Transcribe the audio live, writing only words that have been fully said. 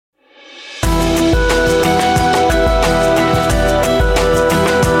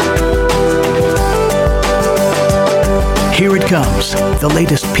comes the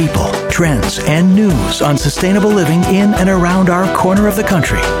latest people, trends, and news on sustainable living in and around our corner of the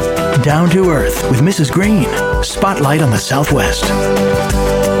country. Down to Earth with Mrs. Green. Spotlight on the Southwest.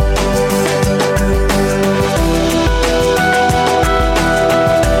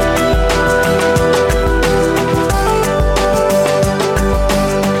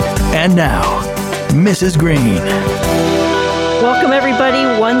 And now, Mrs. Green. Welcome,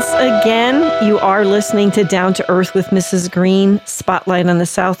 everybody. Once again, you are listening to Down to Earth with Mrs. Green, Spotlight on the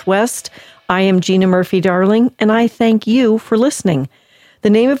Southwest. I am Gina Murphy-Darling, and I thank you for listening. The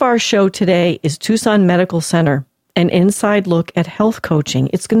name of our show today is Tucson Medical Center, an inside look at health coaching.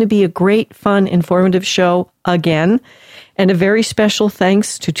 It's going to be a great, fun, informative show again, and a very special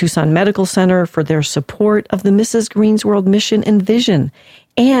thanks to Tucson Medical Center for their support of the Mrs. Green's World mission and vision,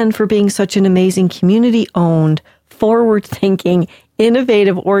 and for being such an amazing community-owned, forward-thinking,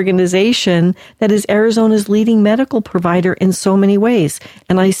 innovative organization that is Arizona's leading medical provider in so many ways.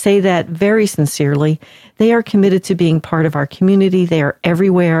 And I say that very sincerely. They are committed to being part of our community. They are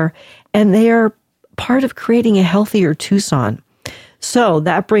everywhere, and they are part of creating a healthier Tucson. So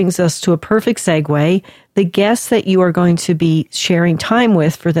that brings us to a perfect segue. The guest that you are going to be sharing time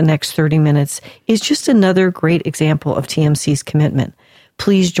with for the next 30 minutes is just another great example of TMC's commitment.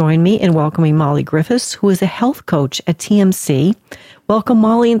 Please join me in welcoming Molly Griffiths, who is a health coach at TMC. Welcome,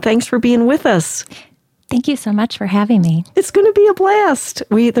 Molly, and thanks for being with us. Thank you so much for having me. It's going to be a blast.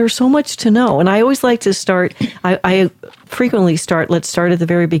 There's so much to know. And I always like to start, I frequently start, let's start at the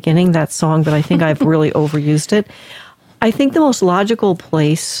very beginning, that song, but I think I've really overused it. I think the most logical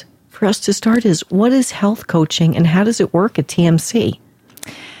place for us to start is, what is health coaching and how does it work at TMC?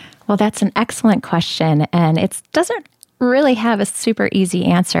 Well, that's an excellent question. And it doesn't really have a super easy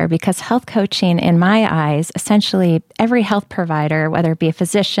answer, because health coaching, in my eyes, essentially every health provider, whether it be a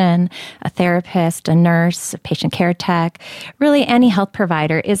physician, a therapist, a nurse, a patient care tech, really any health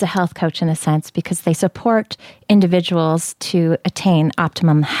provider is a health coach in a sense, because they support individuals to attain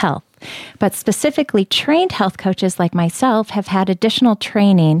optimum health. But specifically, trained health coaches like myself have had additional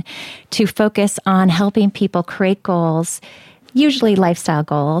training to focus on helping people create goals, usually lifestyle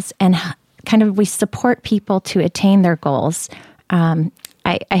goals, and we support people to attain their goals. I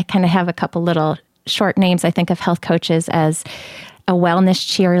kind of have a couple little short names. I think of health coaches as a wellness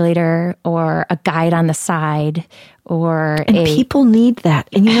cheerleader or a guide on the side, and people need that.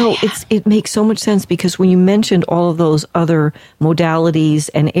 And it makes so much sense, because when you mentioned all of those other modalities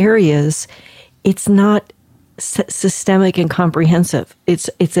and areas, it's not systemic and comprehensive.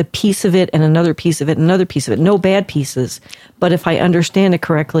 It's a piece of it and another piece of it, and another piece of it. No bad pieces. But if I understand it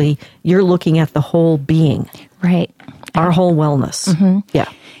correctly, you're looking at the whole being. Right. Our whole wellness. Mm-hmm.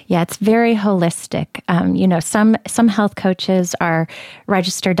 Yeah. Yeah, it's very holistic. Some health coaches are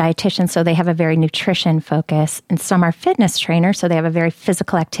registered dietitians, so they have a very nutrition focus, and some are fitness trainers, so they have a very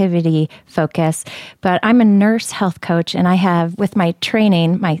physical activity focus. But I'm a nurse health coach, and I have, with my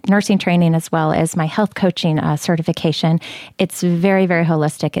training, my nursing training as well as my health coaching certification, it's very, very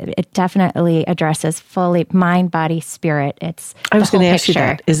holistic. It definitely addresses fully mind, body, spirit. I was going to ask you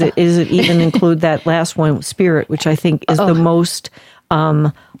that. Is it even include that last one, spirit, which I think is the most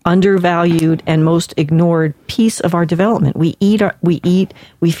undervalued and most ignored piece of our development. We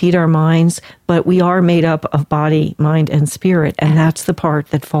feed our minds, but we are made up of body, mind, and spirit, and that's the part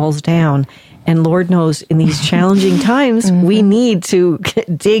that falls down. And Lord knows, in these challenging times, we need to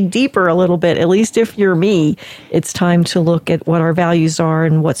dig deeper a little bit. At least if you're me, it's time to look at what our values are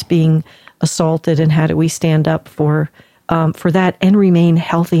and what's being assaulted, and how do we stand up for that and remain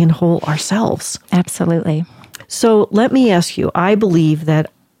healthy and whole ourselves. Absolutely. So let me ask you, I believe that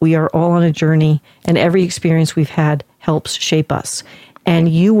we are all on a journey, and every experience we've had helps shape us. And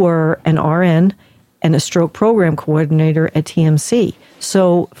you were an RN and a stroke program coordinator at TMC.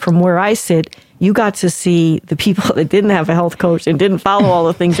 So from where I sit, you got to see the people that didn't have a health coach and didn't follow all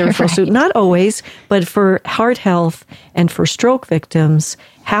the things they were supposed to. Not always, but for heart health and for stroke victims,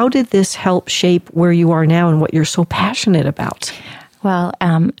 how did this help shape where you are now and what you're so passionate about? Well,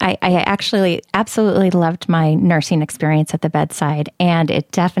 I actually absolutely loved my nursing experience at the bedside, and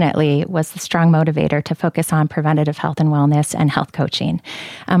it definitely was the strong motivator to focus on preventative health and wellness and health coaching.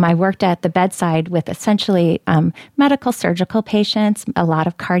 I worked at the bedside with essentially medical surgical patients, a lot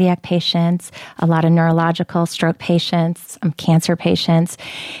of cardiac patients, a lot of neurological stroke patients, cancer patients,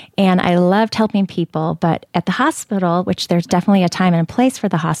 and I loved helping people. But at the hospital, which there's definitely a time and place for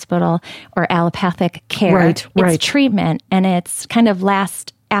the hospital or allopathic care, right. It's treatment, and it's kind of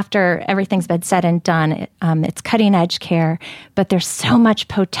last after everything's been said and done, it's cutting edge care, but there's so much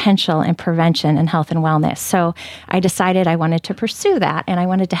potential in prevention and health and wellness. So I decided I wanted to pursue that, and I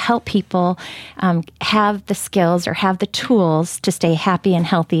wanted to help people have the skills or have the tools to stay happy and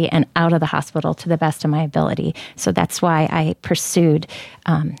healthy and out of the hospital to the best of my ability. So that's why I pursued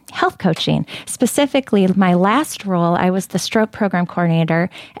health coaching. Specifically, my last role, I was the stroke program coordinator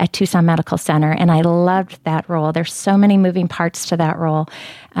at Tucson Medical Center, and I loved that role. There's so many moving parts to that role.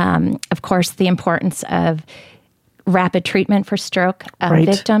 Of course, the importance of rapid treatment for stroke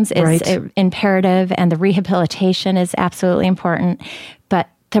victims is imperative, and the rehabilitation is absolutely important. But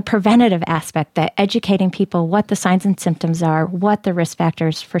the preventative aspect, that educating people what the signs and symptoms are, what the risk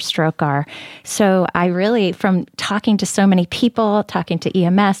factors for stroke are. So I really, from talking to so many people, talking to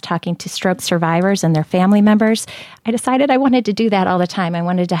EMS, talking to stroke survivors and their family members, I decided I wanted to do that all the time. I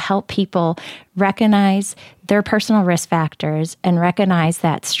wanted to help people recognize their personal risk factors and recognize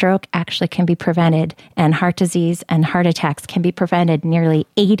that stroke actually can be prevented, and heart disease and heart attacks can be prevented nearly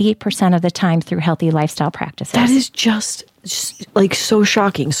 80% of the time through healthy lifestyle practices. That is just like so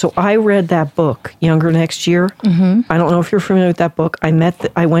shocking. So I read that book, Younger Next Year. Mm-hmm. I don't know if you're familiar with that book.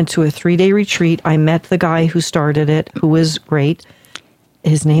 I went to a 3-day retreat. I met the guy who started it, who was great.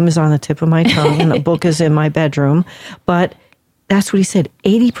 His name is on the tip of my tongue, and the book is in my bedroom. But that's what he said.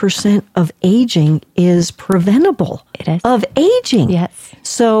 80% of aging is preventable. It is. Of aging. Yes.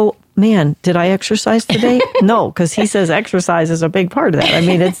 So, man, did I exercise today? No, because he says exercise is a big part of that. I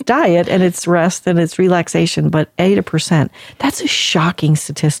mean, it's diet and it's rest and it's relaxation, but 80%, that's a shocking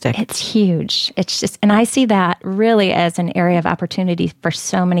statistic. It's huge. It's just, and I see that really as an area of opportunity for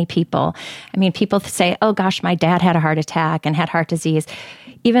so many people. I mean, people say, oh gosh, my dad had a heart attack and had heart disease.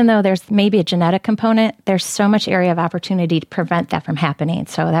 Even though there's maybe a genetic component, there's so much area of opportunity to prevent that from happening.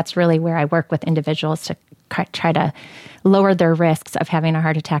 So that's really where I work with individuals to try to lower their risks of having a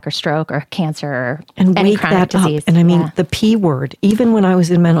heart attack or stroke or cancer or any chronic disease. And I mean, the P word, even when I was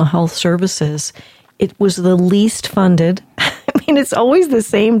in mental health services, it was the least funded. I mean, it's always the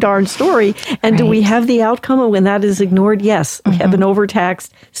same darn story. And do we have the outcome when that is ignored? Yes. We have an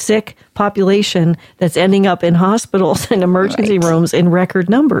overtaxed, sick population that's ending up in hospitals and emergency rooms in record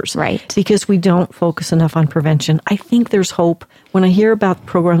numbers. Right. Because we don't focus enough on prevention. I think there's hope. When I hear about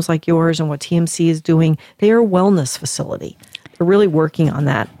programs like yours and what TMC is doing, they are a wellness facility. They're really working on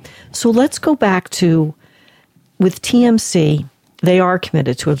that. So let's go back to, with TMC, they are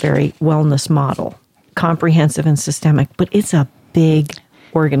committed to a very wellness model, comprehensive and systemic, but it's a big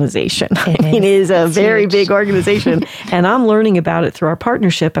organization. It is a very big organization. And I'm learning about it through our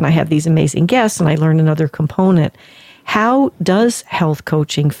partnership, and I have these amazing guests, and I learned another component. How does health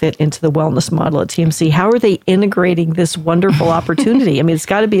coaching fit into the wellness model at TMC? How are they integrating this wonderful opportunity? I mean, it's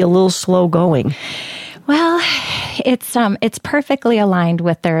got to be a little slow going. Well, it's perfectly aligned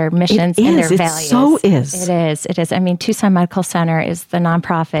with their missions and their values. So is. It is. I mean, Tucson Medical Center is the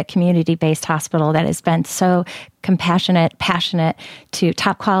nonprofit, community-based hospital that has been so compassionate, passionate to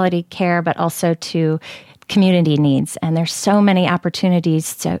top quality care, but also to community needs. And there's so many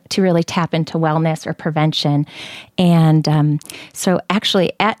opportunities to really tap into wellness or prevention. And so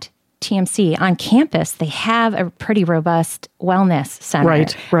actually at TMC on campus, they have a pretty robust wellness center.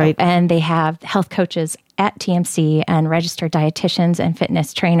 Right. And they have health coaches at TMC and registered dietitians and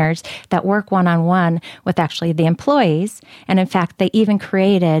fitness trainers that work one-on-one with actually the employees. And in fact, they even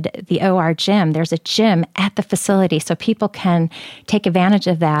created the OR gym. There's a gym at the facility so people can take advantage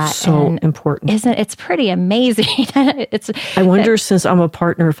of that. So important. It's pretty amazing. I wonder, since I'm a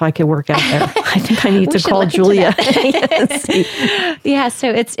partner, if I could work out there. I think I need to call Julia. Yeah,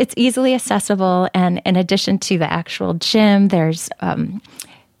 so it's easily accessible. And in addition to the actual gym, there's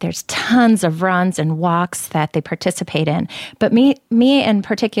tons of runs and walks that they participate in. But me in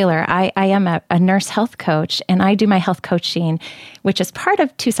particular, I am a nurse health coach, and I do my health coaching, which is part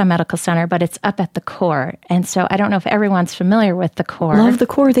of Tucson Medical Center, but it's up at the core. And so I don't know if everyone's familiar with the core. Love the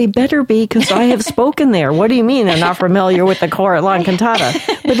core. They better be, because I have spoken there. What do you mean they're not familiar with the core at La Encantada?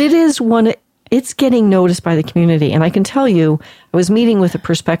 But it is one... It's getting noticed by the community. And I can tell you, I was meeting with a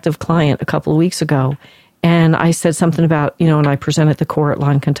prospective client a couple of weeks ago, and I said something about, and I presented the core at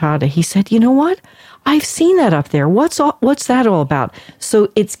La Encantada. He said, you know what? I've seen that up there. What's that all about?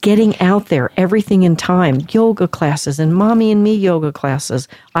 So it's getting out there, everything in time, yoga classes and mommy and me yoga classes.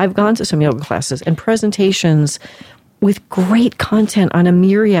 I've gone to some yoga classes and presentations with great content on a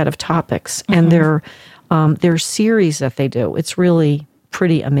myriad of topics, and their series that they do. It's really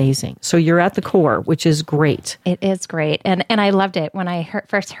pretty amazing. So you're at the core, which is great. It is great. And I loved it when I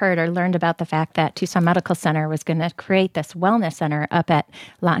first heard or learned about the fact that Tucson Medical Center was going to create this wellness center up at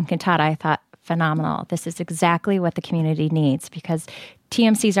La Encantada. I thought, phenomenal. This is exactly what the community needs, because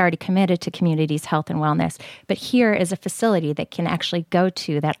TMC is already committed to communities' health and wellness, but here is a facility that can actually go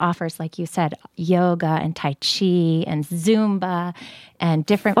to that offers, like you said, yoga and Tai Chi and Zumba and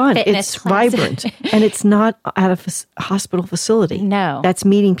different fitness classes. Vibrant, and it's not at a hospital facility. No. That's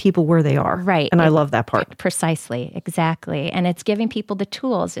meeting people where they are. Right. And I love that part. Precisely, exactly. And it's giving people the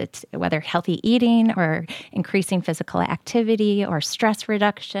tools. It's whether healthy eating or increasing physical activity or stress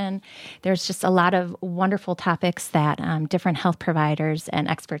reduction. There's just a lot of wonderful topics that different health providers and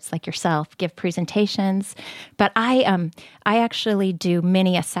experts like yourself give presentations. But I actually do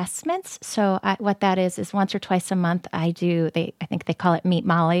mini assessments. So what that is once or twice a month I think they call it Meet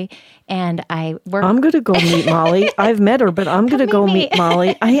Molly, and I work. I'm going to go meet Molly. I've met her, but I'm going to go meet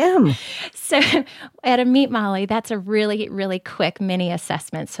Molly. I am. So at a Meet Molly, that's a really, really quick mini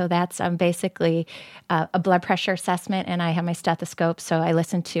assessment. So that's basically a blood pressure assessment, and I have my stethoscope, so I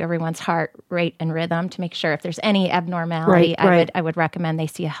listen to everyone's heart rate and rhythm to make sure if there's any abnormality, I would recommend they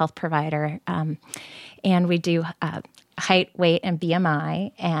see a health provider. And we do height, weight, and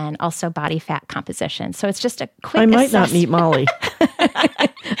BMI, and also body fat composition. So it's just a quick I might not meet Molly.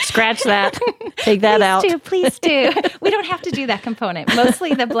 Scratch that. Take that out. Please do. We don't have to do that component.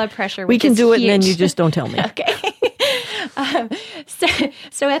 Mostly the blood pressure. We can do it, huge. and then you just don't tell me. Okay.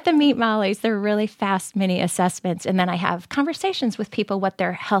 So at the Meet Mollies, they're really fast mini assessments, and then I have conversations with people what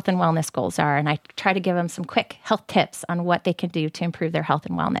their health and wellness goals are, and I try to give them some quick health tips on what they can do to improve their health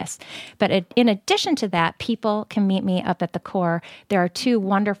and wellness. But in addition to that, people can meet me up at the core. There are 2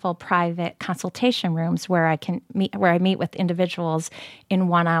 wonderful private consultation rooms where I meet with individuals in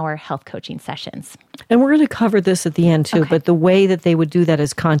 1-hour health coaching sessions. And we're going to cover this at the end too, but the way that they would do that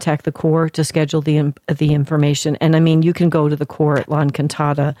is contact the core to schedule the information. And I mean, you can go to the core at La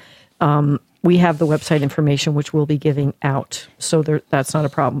Encantada. We have the website information, which we'll be giving out. So that's not a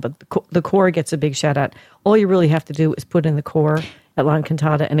problem. But the core gets a big shout out. All you really have to do is put in the core at La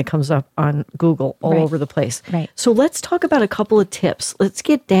Encantada, and it comes up on Google all over the place. Right. So let's talk about a couple of tips. Let's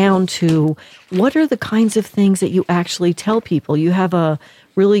get down to what are the kinds of things that you actually tell people. You have a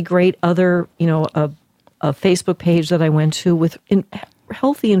really great other, a Facebook page that I went to with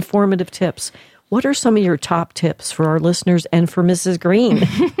healthy, informative tips. What are some of your top tips for our listeners and for Mrs. Green?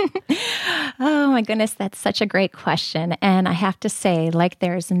 Oh my goodness, that's such a great question. And I have to say, like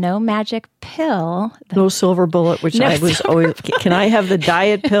there's no magic pill. No silver bullet, which I was always, can I have the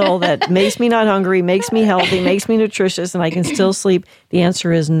diet pill that makes me not hungry, makes me healthy, makes me nutritious, and I can still sleep? The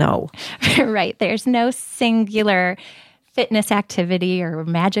answer is no. Right. There's no singular fitness activity or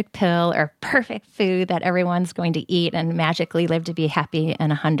magic pill or perfect food that everyone's going to eat and magically live to be happy and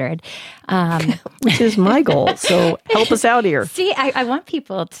 100. Which is my goal. So help us out here. See, I want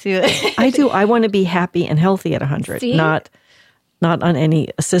people to... I do. I want to be happy and healthy at 100, See? not on any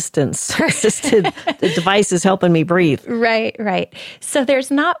assisted devices helping me breathe. Right. So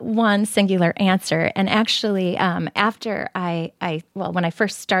there's not one singular answer. And actually, after when I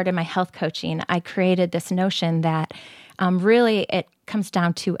first started my health coaching, I created this notion that really it comes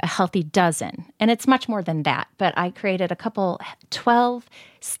down to a healthy dozen. And it's much more than that. But I created 12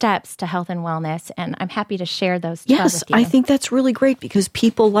 steps to health and wellness, and I'm happy to share those 12 with you. I think that's really great because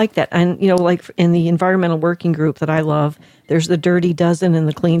people like that. And, like in the environmental working group that I love, there's the dirty dozen and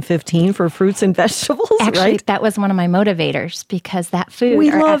the clean 15 for fruits and vegetables, actually, right? That was one of my motivators because that food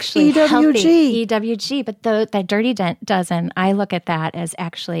we are love actually EWG. Healthy. EWG, but that dirty dozen, I look at that as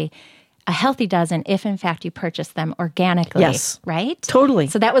actually a healthy dozen if, in fact, you purchase them organically. Yes. Right? Totally.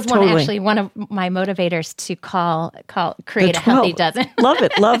 So that was one of my motivators to create a healthy dozen. Love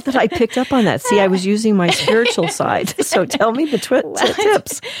it. Love that I picked up on that. See, I was using my spiritual side. So tell me the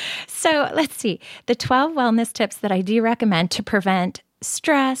tips. So let's see. The 12 wellness tips that I do recommend to prevent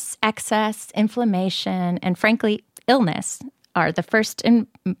stress, excess, inflammation, and frankly, illness are the first and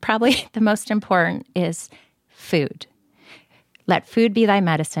probably the most important is food. Let food be thy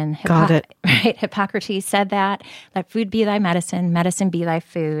medicine. Got it. Right? Hippocrates said that. Let food be thy medicine, medicine be thy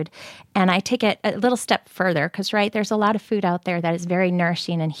food. And I take it a little step further because, right, there's a lot of food out there that is very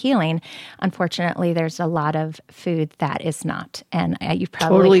nourishing and healing. Unfortunately, there's a lot of food that is not. And you've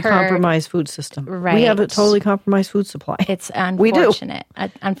probably totally heard, compromised food system. Right. We have a totally compromised food supply. It's unfortunate. We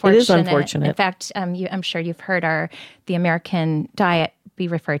do. Unfortunate. It is unfortunate. In fact, I'm sure you've heard the American diet be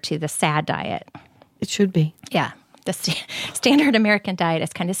referred to the SAD diet. It should be. Yeah. The standard American diet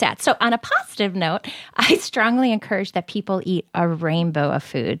is kind of sad. So on a positive note, I strongly encourage that people eat a rainbow of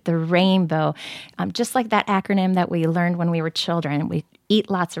food. The rainbow, just like that acronym that we learned when we were children, we eat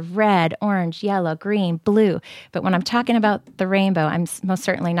lots of red, orange, yellow, green, blue. But when I'm talking about the rainbow, I'm most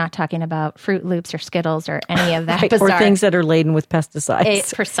certainly not talking about Fruit Loops or Skittles or any of that bizarre. Or things that are laden with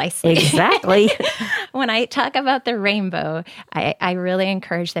pesticides. Precisely. Exactly. When I talk about the rainbow, I really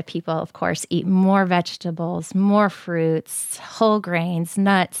encourage that people, of course, eat more vegetables, more fruits, whole grains,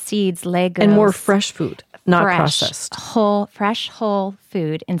 nuts, seeds, Legos. And more fresh food, not processed. Fresh, whole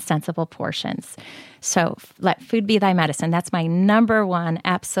food in sensible portions. So let food be thy medicine. That's my number one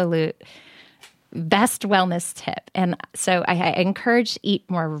absolute best wellness tip. And so I encourage eat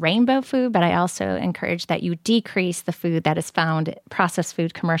more rainbow food, but I also encourage that you decrease the food that is found, processed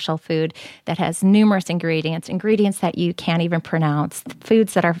food, commercial food that has numerous ingredients that you can't even pronounce,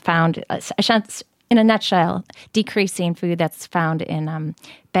 foods that are found, in a nutshell, decreasing food that's found in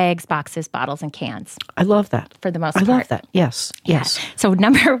bags, boxes, bottles, and cans. I love that. For the most part. I love that. Yes. Yeah. So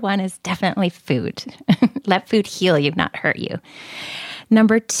number one is definitely food. Let food heal you, not hurt you.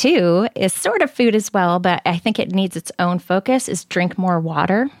 Number two is sort of food as well, but I think it needs its own focus, is drink more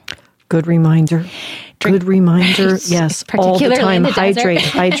water. Good reminder. Good reminder. Yes. All the time.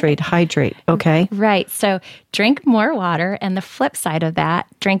 Hydrate. Okay. Right. So drink more water. And the flip side of that,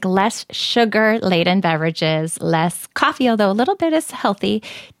 drink less sugar-laden beverages, less coffee, although a little bit is healthy.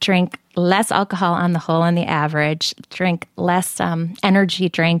 Drink less alcohol on the whole and the average. Drink less energy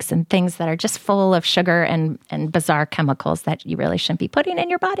drinks and things that are just full of sugar and bizarre chemicals that you really shouldn't be putting in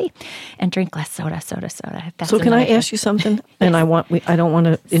your body. And drink less soda. So can I ask you something? Yes. And I don't want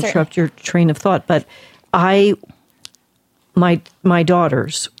to interrupt your train of thought, but my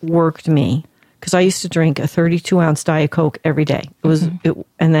daughters worked me because I used to drink a 32-ounce Diet Coke every day. It was,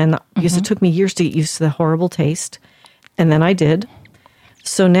 and then it took me years to get used to the horrible taste, and then I did.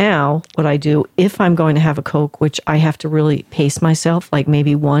 So now what I do, if I'm going to have a Coke, which I have to really pace myself, like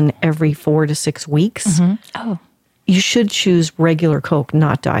maybe one every 4 to 6 weeks. Oh. You should choose regular Coke,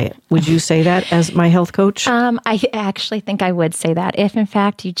 not diet. Would you say that as my health coach? I actually think I would say that. If, in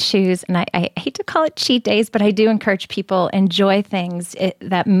fact, you choose, and I hate to call it cheat days, but I do encourage people enjoy things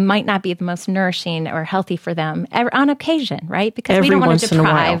that might not be the most nourishing or healthy for them on occasion, right? Because we don't want to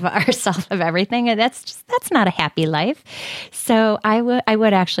deprive ourselves of everything. And that's not a happy life. So I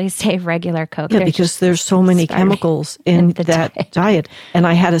would actually say regular Coke. Yeah, because there's so many chemicals in that diet. And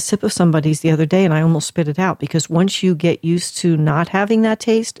I had a sip of somebody's the other day, and I almost spit it out because once you get used to not having that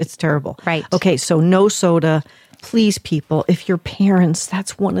taste, it's terrible. Right. Okay, so no soda. Please, people, if you're parents,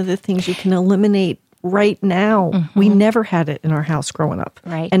 that's one of the things you can eliminate right now. We never had it in our house growing up.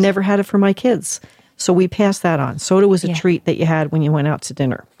 Right. And never had it for my kids. So we passed that on. Soda was a treat that you had when you went out to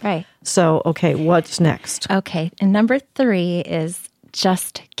dinner. Right. So, okay, what's next? Okay, and number 3 is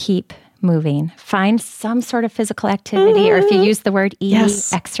just keep moving. Find some sort of physical activity, or if you use the word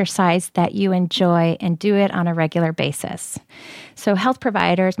exercise that you enjoy, and do it on a regular basis. So health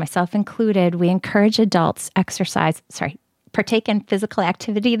providers, myself included, we encourage adults partake in physical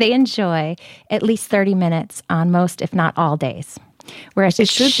activity they enjoy at least 30 minutes on most, if not all days. Whereas it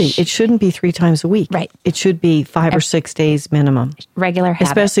shouldn't be 3 times a week. Right. It should be 5 or 6 days minimum. Regular habit.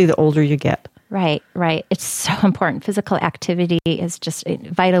 Especially the older you get. Right. It's so important. Physical activity is just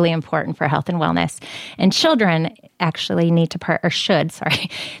vitally important for health and wellness. And children actually need to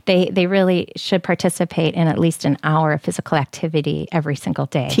they really should participate in at least an hour of physical activity every single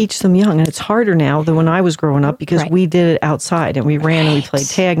day. Teach them young. And it's harder now than when I was growing up because we did it outside and we ran and we played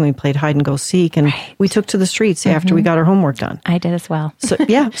tag and we played hide and go seek and we took to the streets after we got our homework done. I did as well. So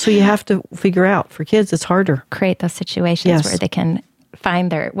you have to figure out, for kids, it's harder. Create those situations where they can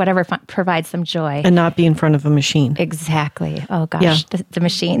find their whatever provides them joy. And not be in front of a machine. Exactly. Oh, gosh. Yeah. The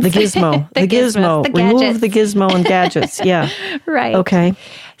machines. The gizmo. the gizmo. Remove the gizmo and gadgets. Yeah. Right. Okay.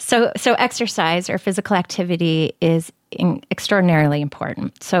 So exercise or physical activity is extraordinarily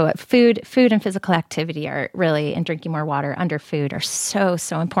important. So food and physical activity are really, and drinking more water under food are so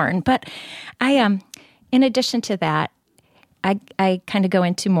important. But in addition to that, I kind of go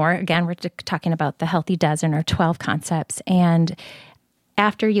into more, again, we're talking about the healthy dozen or 12 concepts. And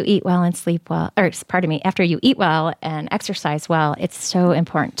after you eat well and sleep well, after you eat well and exercise well, it's so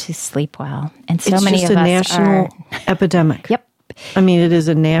important to sleep well. And so many of us are... It's just a national epidemic. Yep. I mean, it is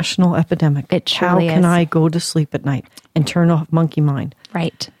a national epidemic. It truly is. How can I go to sleep at night and turn off monkey mind?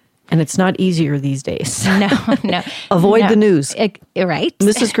 Right. And it's not easier these days. No. Avoid the news. Right.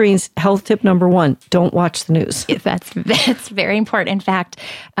 Mrs. Green's health tip number 1, don't watch the news. That's very important. In fact,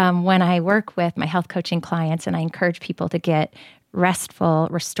 when I work with my health coaching clients and I encourage people to get restful,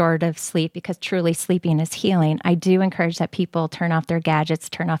 restorative sleep, because truly sleeping is healing, I do encourage that people turn off their gadgets,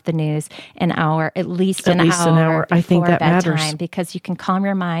 turn off the news at least an hour I think that bedtime, matters. because you can calm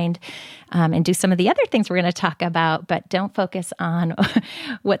your mind and do some of the other things we're going to talk about, but don't focus on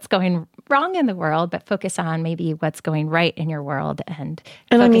what's going wrong in the world, but focus on maybe what's going right in your world. And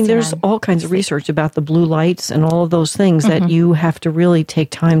I mean, there's all kinds of research about the blue lights and all of those things that you have to really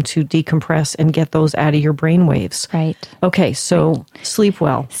take time to decompress and get those out of your brain waves. Right. Okay, so sleep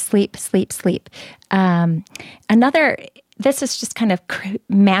well. Sleep. This is just kind of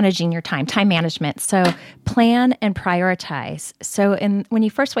managing your time management. So plan and prioritize. So when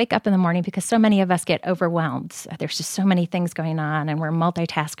you first wake up in the morning, because so many of us get overwhelmed, there's just so many things going on and we're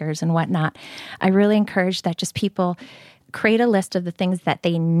multitaskers and whatnot, I really encourage that just people create a list of the things that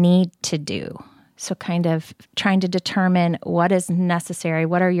they need to do. So kind of trying to determine what is necessary,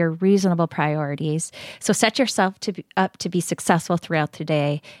 what are your reasonable priorities. So set yourself up to be successful throughout the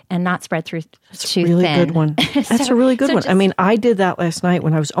day and not spread too thin. That's a really good one. That's a really good one. I mean, I did that last night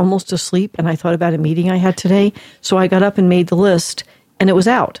when I was almost asleep and I thought about a meeting I had today. So I got up and made the list and it was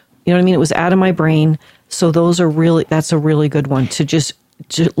out. You know what I mean? It was out of my brain. So that's a really good one to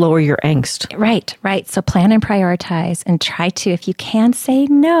lower your angst. Right. So plan and prioritize and try to, if you can, say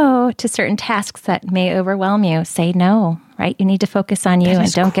no to certain tasks that may overwhelm you. Say no, right? You need to focus on you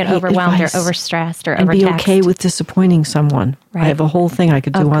and don't get overwhelmed or overstressed or overtaxed. And be okay with disappointing someone. Right. I have a whole thing I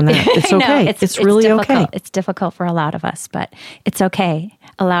could do on that. It's okay. It's really difficult. okay. It's difficult for a lot of us, but it's okay.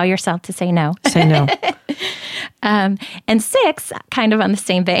 Allow yourself to say no. Say no. And 6, kind of on the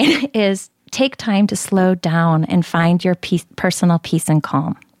same vein, is take time to slow down and find your personal peace and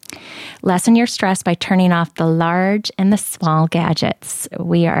calm. Lessen your stress by turning off the large and the small gadgets.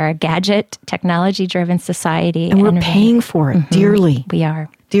 We are a gadget, technology-driven society. And we're paying for it dearly. We are.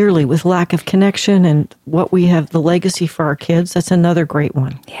 Dearly, with lack of connection and what we have, the legacy for our kids. That's another great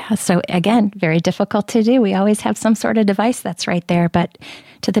one. Yeah, so again, very difficult to do. We always have some sort of device that's right there, but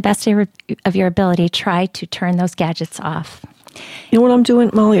to the best of your ability, try to turn those gadgets off. You know what I'm doing,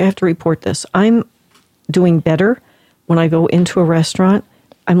 Molly? I have to report this. I'm doing better when I go into a restaurant.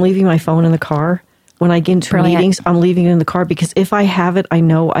 I'm leaving my phone in the car. When I get into meetings, I'm leaving it in the car because if I have it, I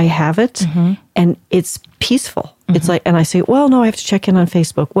know I have it, and it's peaceful. It's like, and I say, well, no, I have to check in on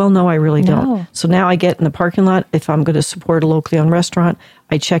Facebook. Well, no, I really don't. So now I get in the parking lot. If I'm going to support a locally owned restaurant,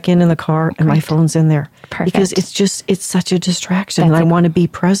 I check in the car and my phone's in there. Perfect. Because it's such a distraction and I want to be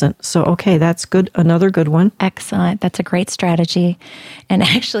present. So, okay, that's good. Another good one. Excellent. That's a great strategy. And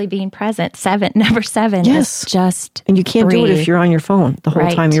actually being present, number 7 is just And you can't do it if you're on your phone the whole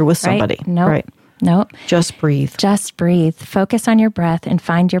time you're with somebody. Nope. Nope. Just breathe. Just breathe. Focus on your breath and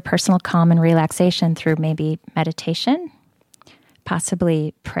find your personal calm and relaxation through maybe meditation,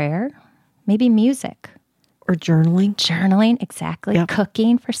 possibly prayer, maybe music. Or journaling. Journaling, exactly. Yep.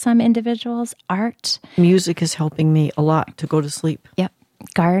 Cooking for some individuals, art. Music is helping me a lot to go to sleep. Yep.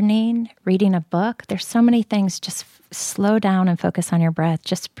 Gardening, reading a book. There's so many things. Just slow down and focus on your breath.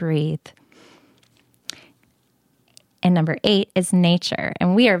 Just breathe. And number 8 is nature.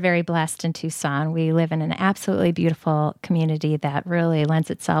 And we are very blessed in Tucson. We live in an absolutely beautiful community that really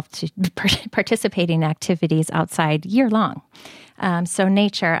lends itself to participating in activities outside year long. So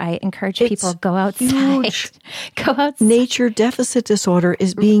nature, I encourage people go outside. Huge. Go outside. Nature deficit disorder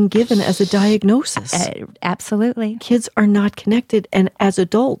is being given as a diagnosis. Absolutely. Kids are not connected. And as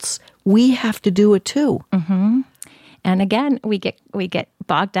adults, we have to do it too. And again, we get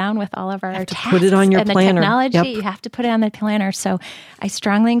bogged down with all of our tasks. Put it on your and planner. The technology, Yep. you have to put it on the planner. So I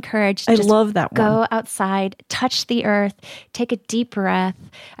strongly encourage I love that one. Go outside, touch the earth, take a deep breath.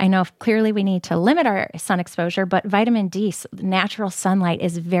 I know clearly we need to limit our sun exposure, but vitamin D, natural sunlight,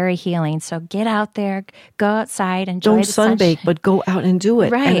 is very healing. So get out there, go outside, enjoy Don't the sunshine. sunbake, but go out and do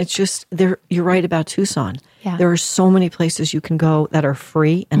it. Right. And it's just, you're right about Tucson. Yeah. There are so many places you can go that are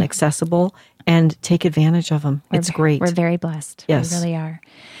free and accessible, and take advantage of them. It's great. We're very blessed. Yes. We really are.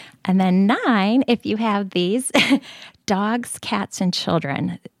 And then 9, if you have these, dogs, cats, and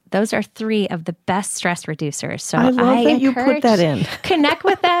children. Those are 3 of the best stress reducers. So I love that you put that in. Connect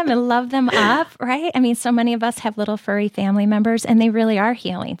with them and love them up, right? I mean, so many of us have little furry family members, and they really are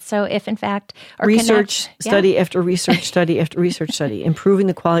healing. So if, in fact, study after research study after research study, improving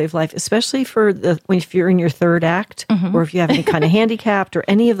the quality of life, especially for if you're in your third act, or if you have any kind of handicapped or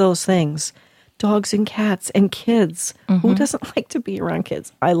any of those things. Dogs and cats and kids. Who doesn't like to be around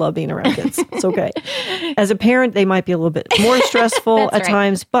kids? I love being around kids. It's okay. As a parent, they might be a little bit more stressful at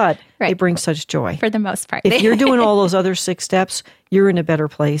times, but they bring such joy. For the most part. If you're doing all those other 6 steps, you're in a better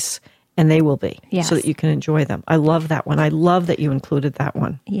place, and they will be, so that you can enjoy them. I love that one. I love that you included that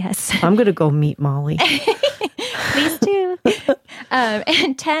one. Yes. I'm going to go meet Molly. Please do.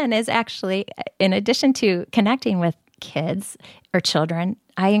 And 10 is actually, in addition to connecting with kids or children,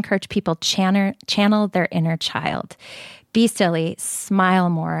 I encourage people channel their inner child. Be silly, smile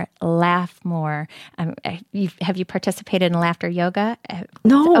more, laugh more. Have you participated in laughter yoga?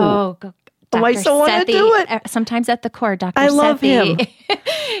 No. Oh, go. Dr. I so want to do it. Sometimes at the core, Dr. I love him.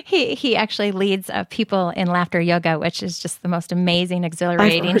 He actually leads people in laughter yoga, which is just the most amazing,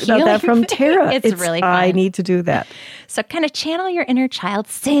 exhilarating. I've heard about that from Tara. It's really fun. I need to do that. So kind of channel your inner child,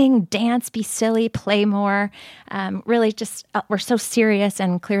 sing, dance, be silly, play more. Really just, we're so serious,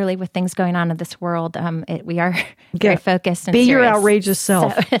 and clearly with things going on in this world, we are very focused and Be serious. your outrageous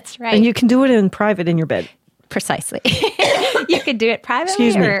self. So, that's right. And you can do it in private in your bed. Precisely. You could do it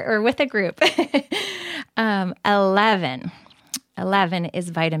privately or with a group. 11 is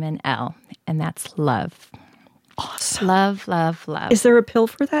vitamin L, and that's love. Awesome. Love, love, love. Is there a pill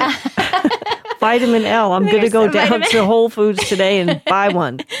for that? Vitamin L. I'm going to go down to Whole Foods today and buy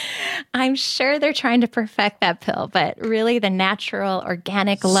one. I'm sure they're trying to perfect that pill, but really the natural,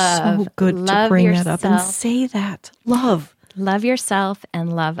 organic love. So good love to bring yourself. that up and say that. Love. Love yourself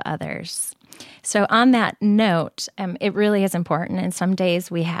and love others. So on that note, it really is important. And some days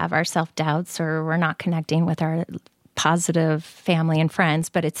we have our self-doubts or we're not connecting with our positive family and friends,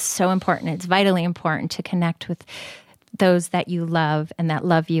 but it's so important. It's vitally important to connect with those that you love and that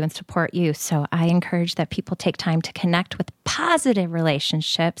love you and support you. So I encourage that people take time to connect with positive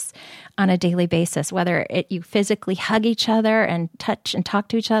relationships on a daily basis, whether you physically hug each other and touch and talk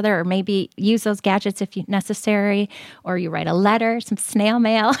to each other, or maybe use those gadgets if necessary, or you write a letter, some snail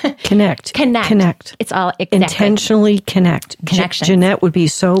mail. Connect. It's all intentionally connect. Connections. Jeanette would be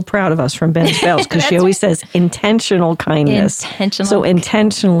so proud of us from Ben's Bells because she always says intentional kindness. So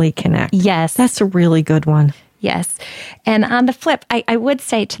intentionally connect. Yes. That's a really good one. Yes. And on the flip, I would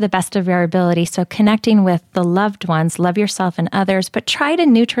say to the best of your ability, so connecting with the loved ones, love yourself and others, but try to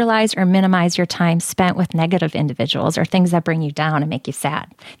neutralize or minimize your time spent with negative individuals or things that bring you down and make you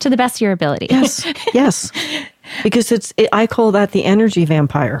sad, to the best of your ability. Yes. Because I call that the energy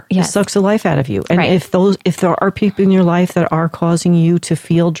vampire. Yes. It sucks the life out of you. And if there are people in your life that are causing you to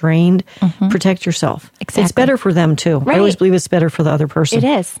feel drained, protect yourself. Exactly. It's better for them too. Right. I always believe it's better for the other person. It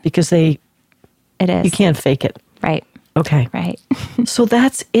is. Because it is. You can't fake it. Right. Okay. Right. So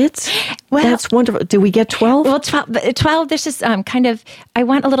that's it. Well, that's wonderful. Did we get 12? Well, 12, this is I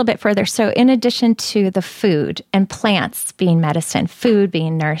went a little bit further. So in addition to the food and plants being medicine, food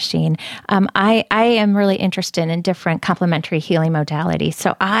being nourishing, I am really interested in different complementary healing modalities.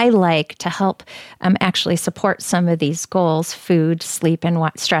 So I like to help actually support some of these goals, food, sleep, and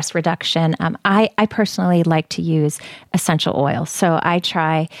stress reduction. I personally like to use essential oils. So I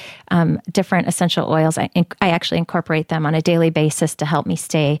try different essential oils. I actually incorporate them on a daily basis to help me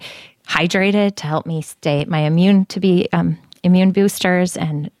stay hydrated, to help me stay my immune boosters,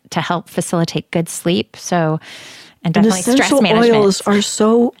 and to help facilitate good sleep. So, and definitely stress management. Essential oils are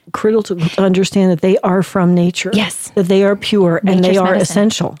so critical to understand that they are from nature. Yes. That they are pure and they are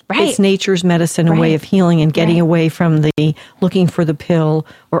essential. Right. It's nature's medicine, a way of healing and getting away from the looking for the pill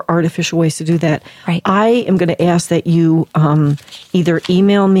or artificial ways to do that. Right. I am going to ask that you either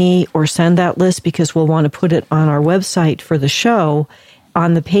email me or send that list, because we'll want to put it on our website for the show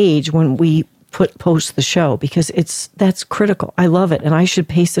on the page when we post the show, because that's critical. I love it, and I should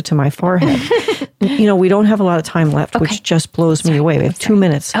paste it to my forehead. We don't have a lot of time left, which just blows me away. We have 2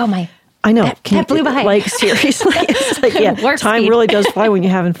 minutes. Oh my! I know. That blew by. Like seriously, it's like time really does fly when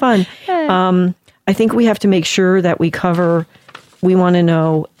you're having fun. I think we have to make sure that we cover. We want to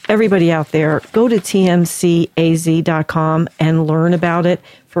know, everybody out there, go to tmcaz.com and learn about it.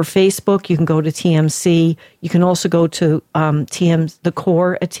 For Facebook, you can go to TMC. You can also go to the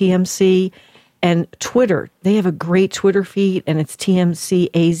core at TMC. And Twitter, they have a great Twitter feed, and it's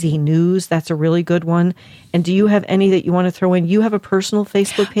TMCAZ News. That's a really good one. And do you have any that you want to throw in? You have a personal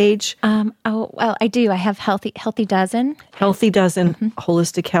Facebook page? Well, I do. I have Healthy Dozen. Healthy Dozen,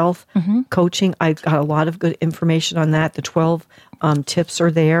 holistic health, coaching. I've got a lot of good information on that. The 12 tips are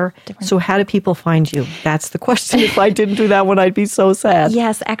there. So how do people find you? That's the question. If I didn't do that one, I'd be so sad.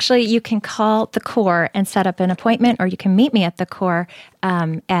 Yes, actually, you can call the core and set up an appointment, or you can meet me at the core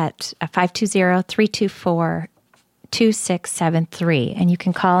at 520-324-2673. And you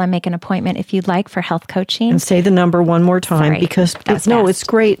can call and make an appointment if you'd like for health coaching. And say the number one more time, because it's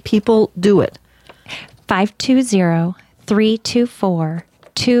great. People do it.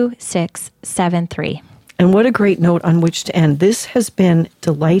 520-324-2673. And what a great note on which to end. This has been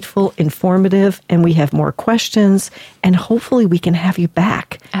delightful, informative, and we have more questions. And hopefully we can have you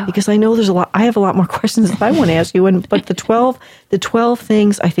back because I know there's a lot. I have a lot more questions that I want to ask you. But the 12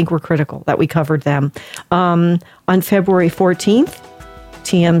 things, I think were critical that we covered them. On February 14th,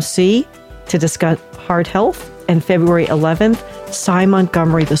 TMC to discuss heart health. And February 11th, Cy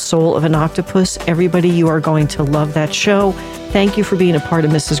Montgomery, The Soul of an Octopus. Everybody, you are going to love that show. Thank you for being a part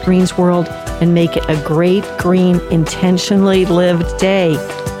of Mrs. Green's world, and make it a great, green, intentionally lived day.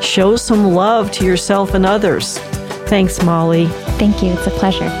 Show some love to yourself and others. Thanks, Molly. Thank you. It's a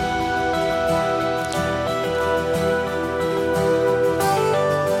pleasure.